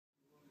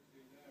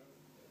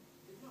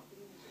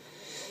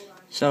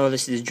So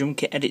this is the drum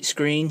kit edit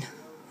screen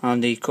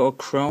on the Korg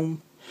Krome.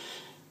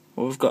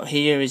 What we've got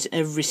here is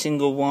every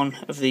single one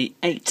of the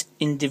 8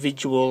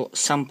 individual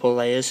sample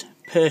layers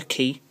per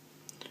key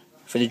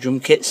for the drum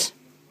kits.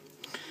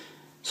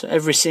 So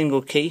every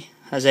single key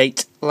has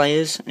 8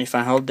 layers, and if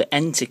I hold the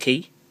enter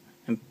key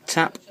and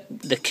tap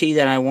the key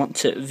that I want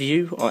to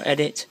view or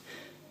edit,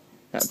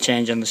 that'll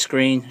change on the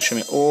screen, show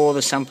me all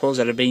the samples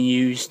that are being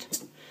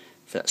used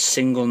for that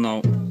single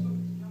note.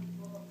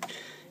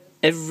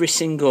 Every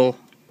single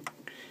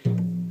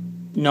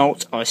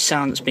note or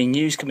sound that's being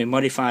used can be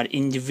modified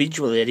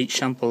individually at each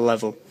sample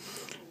level.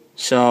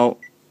 So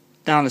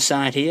down the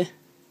side here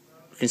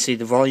you can see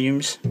the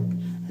volumes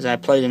as I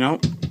play the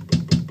note.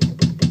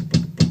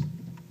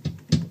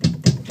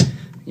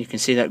 You can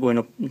see that going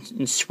up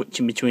and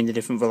switching between the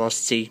different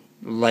velocity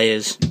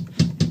layers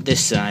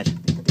this side.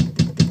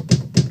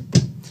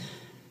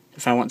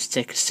 If I want to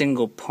take a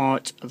single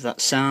part of that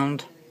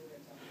sound,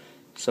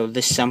 so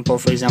this sample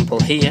for example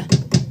here,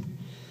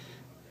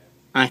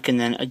 I can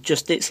then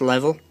adjust its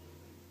level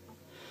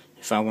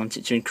if I want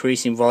it to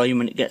increase in volume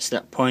when it gets to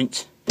that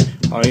point,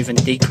 or even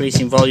decrease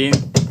in volume.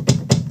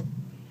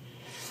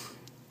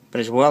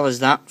 But as well as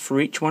that, for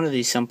each one of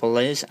these sample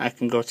layers I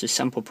can go to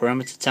sample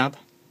parameter tab.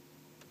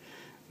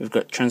 We've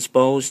got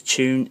transpose,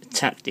 tune,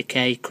 attack,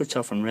 decay,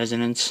 cutoff and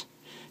resonance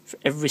for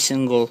every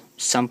single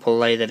sample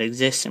layer that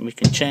exists, and we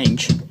can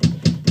change. You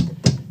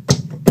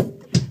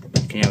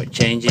can hear how it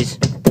changes.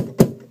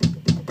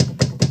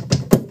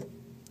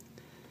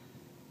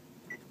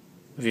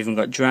 We've even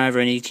got driver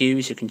and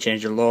EQs. You can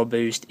change the low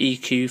boost,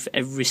 EQ for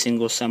every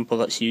single sample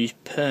that's used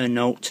per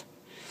note.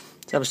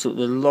 There's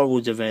absolutely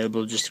loads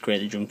available just to create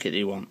the drum kit that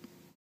you want.